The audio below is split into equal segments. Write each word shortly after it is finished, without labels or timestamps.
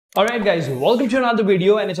Alright guys, welcome to another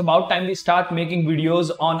video, and it's about time we start making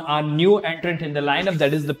videos on our new entrant in the lineup,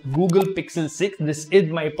 that is the Google Pixel 6. This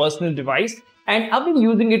is my personal device and I've been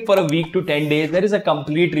using it for a week to 10 days. There is a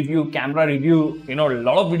complete review, camera review, a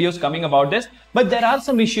lot of videos coming about this, but there are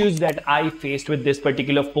some issues that I faced with this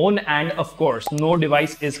particular phone, and of course, no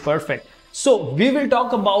device is perfect. So we will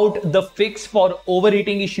talk about the fix for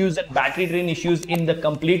overheating issues and battery drain issues in the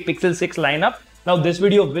complete Pixel 6 lineup. Now this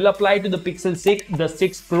video will apply to the Pixel 6, the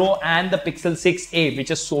 6 Pro and the Pixel 6a, which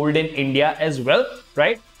is sold in India as well,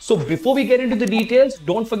 right? So before we get into the details,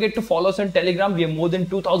 don't forget to follow us on Telegram. We have more than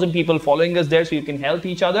 2,000 people following us there, so you can help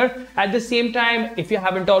each other. At the same time, if you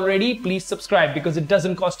haven't already, please subscribe because it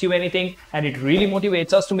doesn't cost you anything and it really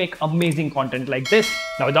motivates us to make amazing content like this.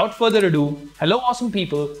 Now without further ado, hello awesome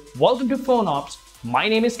people, welcome to PhoneOps. My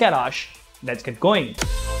name is Kailash. Let's get going.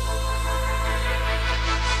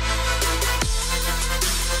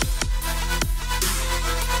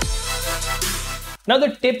 Now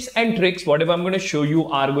the tips and tricks, whatever I'm going to show you,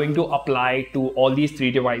 are going to apply to all these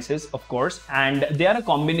three devices, of course, and they are a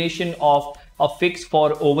combination of a fix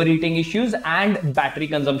for overheating issues and battery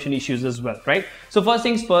consumption issues as well, right? So first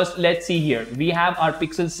things first, let's see here. We have our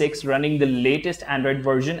Pixel 6 running the latest Android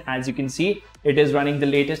version. As you can see, it is running the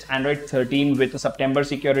latest Android 13 with a September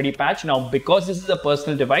security patch. Now, because this is a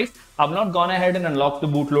personal device, I've not gone ahead and unlocked the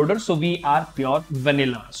bootloader, so we are pure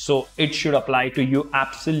vanilla. So it should apply to you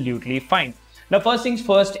absolutely fine. Now, first things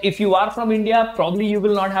first, if you are from India, probably you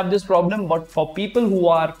will not have this problem, but for people who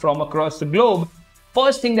are from across the globe,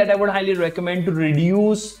 first thing that I would highly recommend to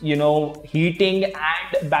reduce, heating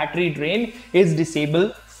and battery drain is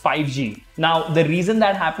disable 5G. Now, the reason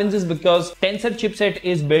that happens is because Tensor chipset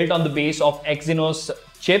is built on the base of Exynos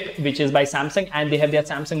chip, which is by Samsung, and they have their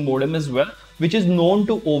Samsung modem as well, which is known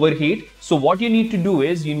to overheat. So what you need to do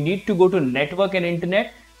is you need to go to network and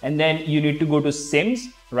internet, and then you need to go to SIMs,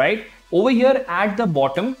 right? Over here at the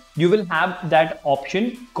bottom, you will have that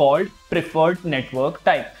option called preferred network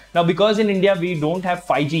type. Now, because in India, we don't have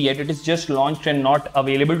 5G yet, it is just launched and not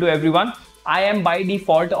available to everyone. I am by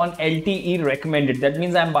default on LTE recommended. That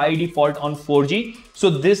means I'm by default on 4G. So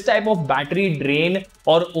this type of battery drain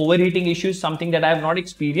or overheating issue is something that I have not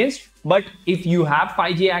experienced. But if you have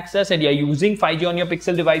 5G access and you're using 5G on your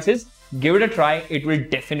Pixel devices, give it a try. It will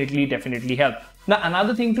definitely help. Now,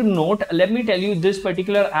 another thing to note, let me tell you, this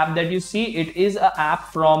particular app that you see, it is an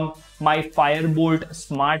app from my Firebolt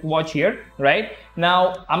smartwatch here, right?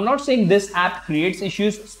 Now, I'm not saying this app creates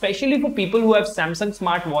issues, especially for people who have Samsung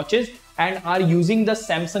smartwatches and are using the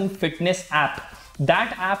Samsung Fitness app.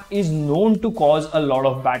 That app is known to cause a lot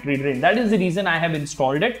of battery drain. That is the reason I have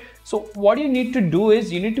installed it. So what you need to do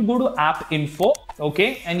is you need to go to app info,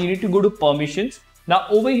 okay? And you need to go to permissions. Now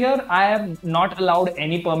over here, I have not allowed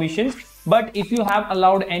any permissions. But if you have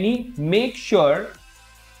allowed any, make sure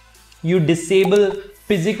you disable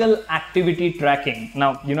physical activity tracking.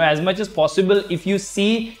 Now, as much as possible, if you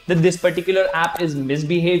see that this particular app is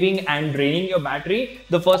misbehaving and draining your battery,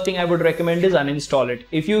 the first thing I would recommend is uninstall it.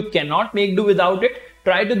 If you cannot make do without it,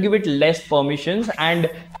 try to give it less permissions and,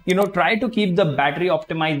 try to keep the battery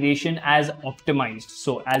optimization as optimized.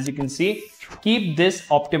 So as you can see, keep this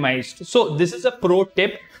optimized. So this is a pro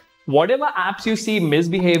tip. Whatever apps you see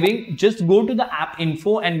misbehaving, just go to the app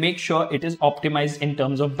info and make sure it is optimized in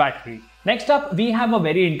terms of battery. Next up, we have a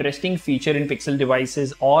very interesting feature in Pixel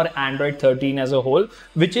devices or Android 13 as a whole,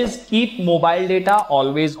 which is keep mobile data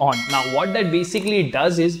always on. Now, what that basically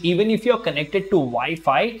does is even if you're connected to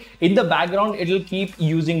Wi-Fi, in the background, it'll keep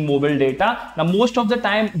using mobile data. Now, most of the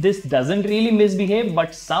time, this doesn't really misbehave,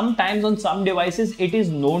 but sometimes on some devices, it is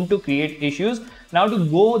known to create issues. Now to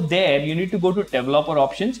go there, you need to go to developer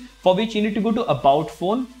options, for which you need to go to about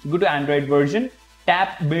phone, go to Android version,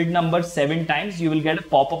 tap build number 7 times. You will get a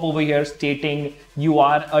pop-up over here stating you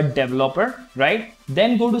are a developer, right?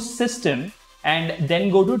 Then go to system and then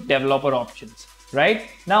go to developer options, right?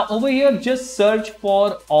 Now over here, just search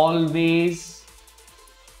for always,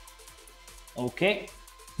 okay,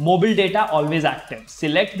 mobile data always active.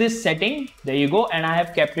 Select this setting, there you go, and I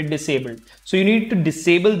have kept it disabled. So you need to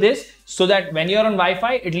disable this so that when you're on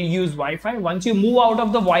Wi-Fi, it will use Wi-Fi. Once you move out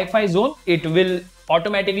of the Wi-Fi zone, it will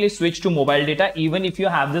automatically switch to mobile data even if you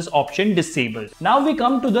have this option disabled. Now we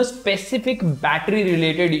come to the specific battery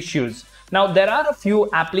related issues. Now there are a few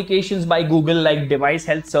applications by Google like device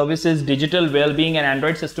health services, digital well-being and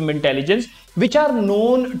Android system intelligence, which are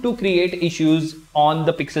known to create issues on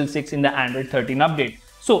the Pixel 6 in the Android 13 update.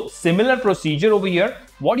 So similar procedure over here.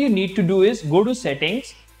 What you need to do is go to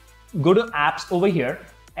settings, go to apps over here,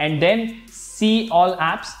 and then see all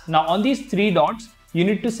apps. Now on these 3 dots, you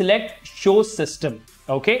need to select show system.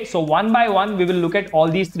 Okay, so one by one, we will look at all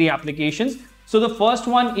these 3 applications. So the first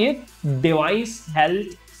one is device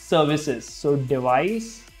health services. So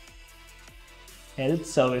device health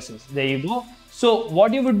services. There you go. So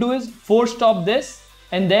what you would do is force stop this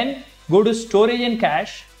and then go to storage and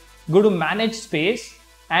cache, go to manage space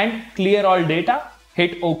and clear all data,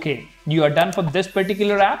 hit OK. You are done for this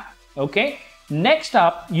particular app. Okay. Next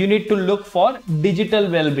up, you need to look for digital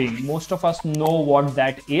well-being. Most of us know what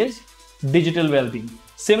that is. Digital well-being.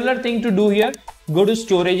 Similar thing to do here. Go to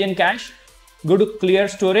storage and cache, go to clear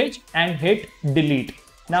storage and hit delete.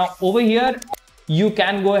 Now over here, you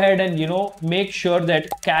can go ahead and make sure that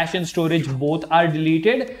cache and storage both are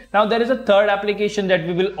deleted. Now there is a third application that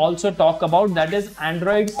we will also talk about, that is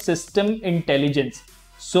Android System Intelligence.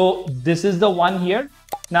 So this is the one here.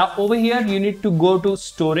 Now over here you need to go to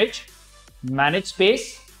storage, manage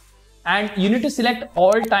space, and you need to select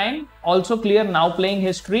all time, also clear now playing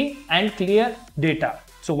history and clear data.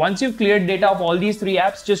 So once you've cleared data of all these three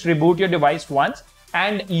apps, just reboot your device once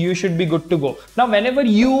and you should be good to go. Now, whenever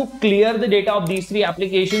you clear the data of these three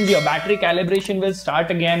applications, your battery calibration will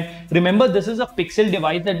start again. Remember, this is a Pixel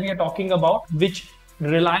device that we are talking about, which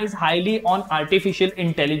relies highly on artificial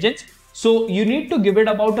intelligence. So you need to give it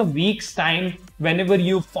about a week's time whenever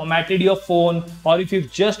you've formatted your phone or if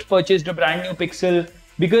you've just purchased a brand new Pixel,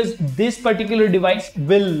 because this particular device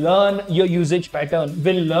will learn your usage pattern,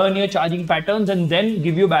 will learn your charging patterns and then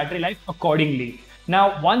give you battery life accordingly.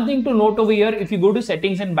 Now, one thing to note over here, if you go to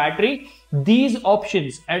settings and battery, these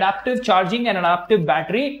options, adaptive charging and adaptive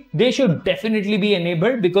battery, they should definitely be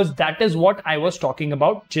enabled because that is what I was talking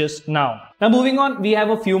about just now. Now, moving on, we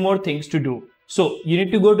have a few more things to do. So you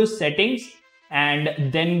need to go to settings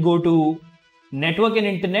and then go to network and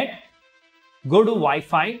internet, go to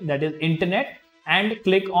Wi-Fi, that is internet, and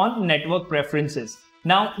click on network preferences.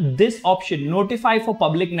 Now, this option, notify for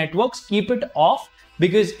public networks, keep it off.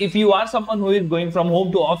 Because if you are someone who is going from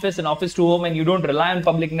home to office and office to home and you don't rely on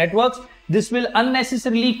public networks, this will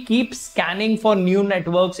unnecessarily keep scanning for new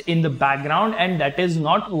networks in the background, and that is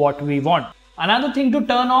not what we want. Another thing to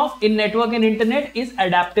turn off in network and internet is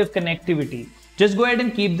adaptive connectivity. Just go ahead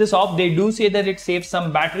and keep this off. They do say that it saves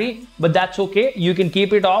some battery, but that's okay. You can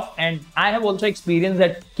keep it off. And I have also experienced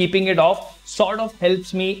that keeping it off sort of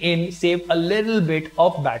helps me in save a little bit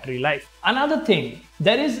of battery life. Another thing,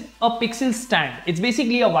 there is a Pixel stand. It's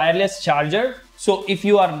basically a wireless charger. So if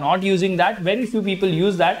you are not using that, very few people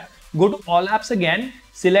use that. Go to all apps again,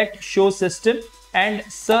 select show system and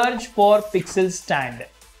search for Pixel stand.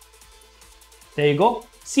 There you go.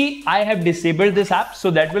 See, I have disabled this app, so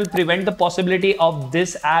that will prevent the possibility of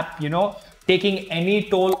this app, taking any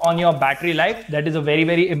toll on your battery life. That is a very,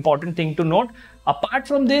 very important thing to note. Apart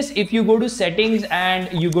from this, if you go to settings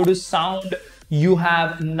and you go to sound, you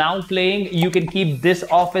have now playing, you can keep this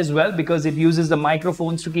off as well because it uses the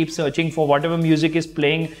microphones to keep searching for whatever music is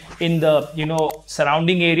playing in the,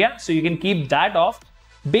 surrounding area. So you can keep that off.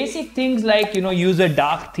 Basic things like, use a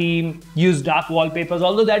dark theme, use dark wallpapers,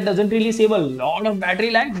 although that doesn't really save a lot of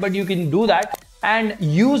battery life, but you can do that, and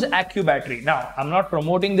use Accu Battery. Now, I'm not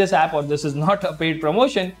promoting this app, or this is not a paid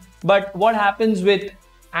promotion, but what happens with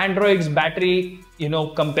Android's battery,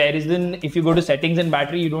 comparison, if you go to settings and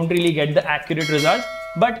battery, you don't really get the accurate results.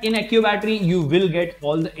 But in Accu Battery, you will get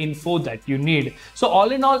all the info that you need. So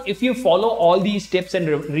all in all, if you follow all these tips and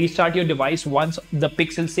restart your device once, the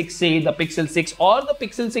Pixel 6a, the Pixel 6 or the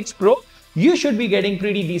Pixel 6 Pro, you should be getting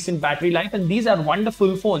pretty decent battery life, and these are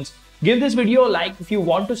wonderful phones. Give this video a like if you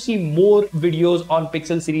want to see more videos on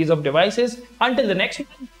Pixel series of devices. Until the next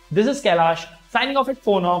one, this is Kailash signing off at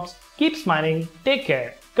PhoneOps. Keep smiling. Take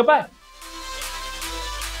care. Goodbye.